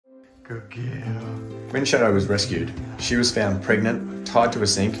Good girl. When Shadow was rescued, she was found pregnant, tied to a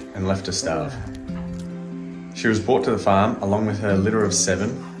sink and left to starve. She was brought to the farm along with her litter of 7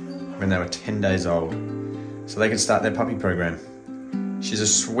 when they were 10 days old, so they could start their puppy program. She's a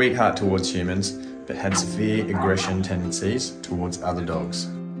sweetheart towards humans, but had severe aggression tendencies towards other dogs.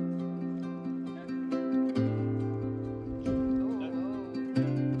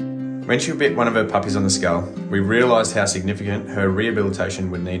 When she bit one of her puppies on the skull, we realised how significant her rehabilitation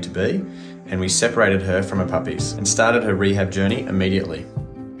would need to be, and we separated her from her puppies and started her rehab journey immediately.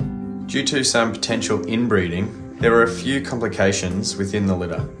 Due to some potential inbreeding, there were a few complications within the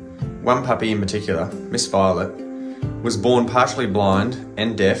litter. One puppy in particular, Miss Violet, was born partially blind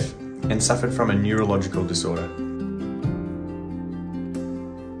and deaf and suffered from a neurological disorder.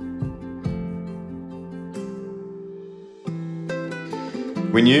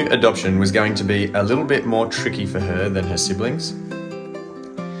 We knew adoption was going to be a little bit more tricky for her than her siblings.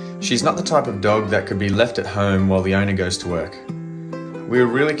 She's not the type of dog that could be left at home while the owner goes to work. We were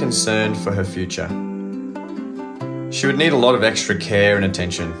really concerned for her future. She would need a lot of extra care and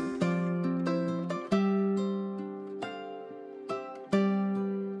attention.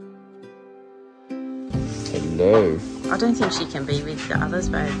 Hello. I don't think she can be with the others,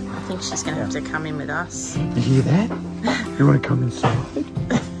 babe. I think she's going to have to come in with us. You hear that? You want to come inside? You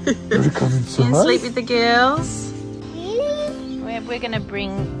want to come inside? You can sleep with the girls. Really? We're going to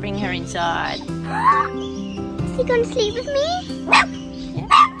bring her inside. Is he going to sleep with me? Yeah.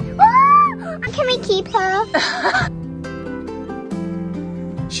 Oh, and can we keep her?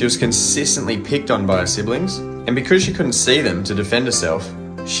 She was consistently picked on by her siblings, and because she couldn't see them to defend herself,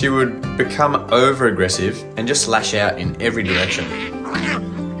 she would become over-aggressive and just lash out in every direction.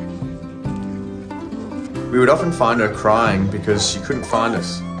 We would often find her crying because she couldn't find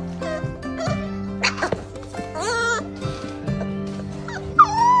us.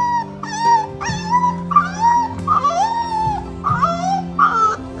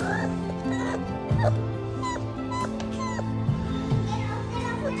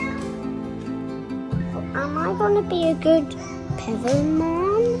 Am I going to be a good pivot mom?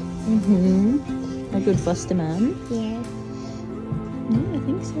 A good foster mum. Yeah. Yeah, I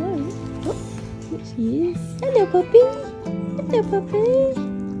think so. Oh, there she is. Hello, puppy. Hello, puppy.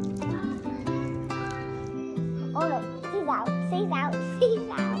 Oh look, she's out, she's out,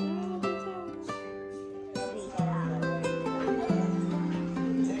 she's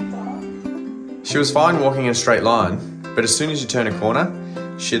out. She was fine walking in a straight line, but as soon as you turn a corner,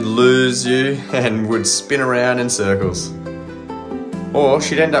 she'd lose you and would spin around in circles. Or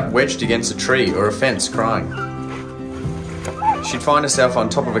she'd end up wedged against a tree or a fence crying. She'd find herself on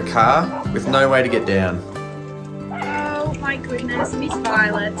top of a car with no way to get down. Oh my goodness, Miss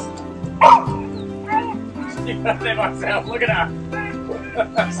Violet. myself, look at her.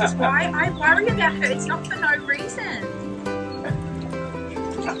 This is why I worry about her. It's not for no reason.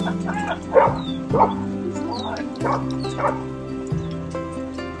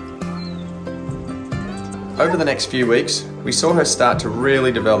 Over the next few weeks, we saw her start to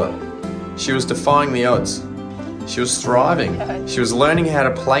really develop. She was defying the odds. She was thriving. She was learning how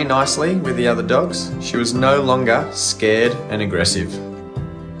to play nicely with the other dogs. She was no longer scared and aggressive.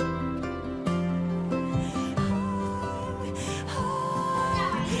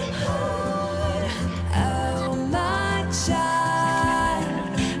 Oh my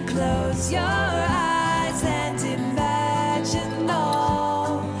child, close your eyes and imagine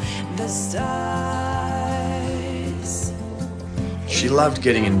all the stars. She loved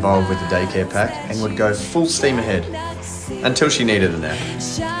getting involved with the daycare pack and would go full steam ahead until she needed a nap.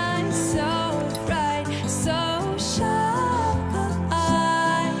 Shine so bright, so shine,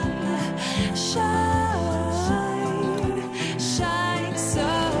 shine so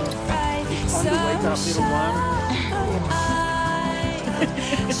bright, so Wake up, little one.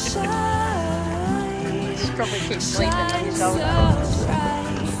 shine. She probably keeps sleeping when Shine he's so older.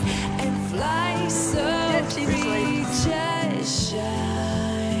 bright and fly so she's free, just shine.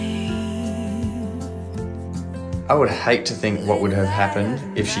 I would hate to think what would have happened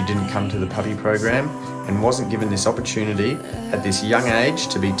if she didn't come to the puppy program and wasn't given this opportunity at this young age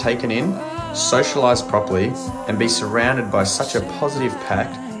to be taken in, socialised properly, and be surrounded by such a positive pack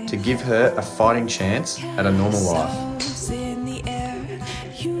to give her a fighting chance at a normal life. In the air,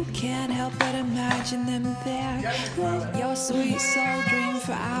 you can't help but imagine them there. Let your sweet soul dream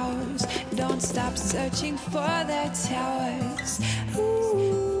for hours. Don't stop searching for their towers.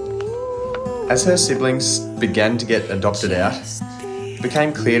 As her siblings began to get adopted out, it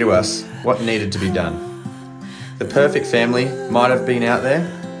became clear to us what needed to be done. The perfect family might have been out there,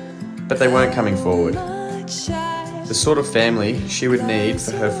 but they weren't coming forward. The The sort of family she would need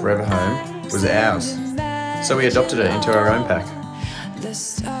for her forever home was ours. So we adopted her into our own pack. The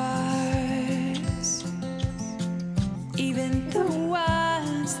stars, even the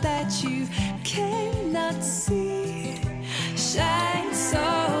ones that you cannot see, shine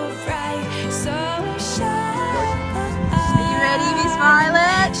so bright, so shine. Are you ready, Miss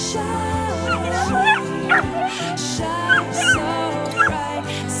Violet? Shine so bright,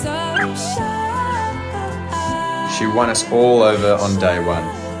 so shine. She won us all over on day one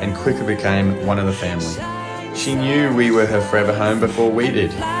and quickly became one of the family. She knew we were her forever home before we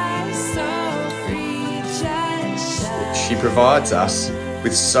did. She provides us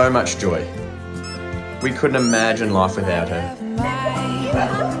with so much joy. We couldn't imagine life without her.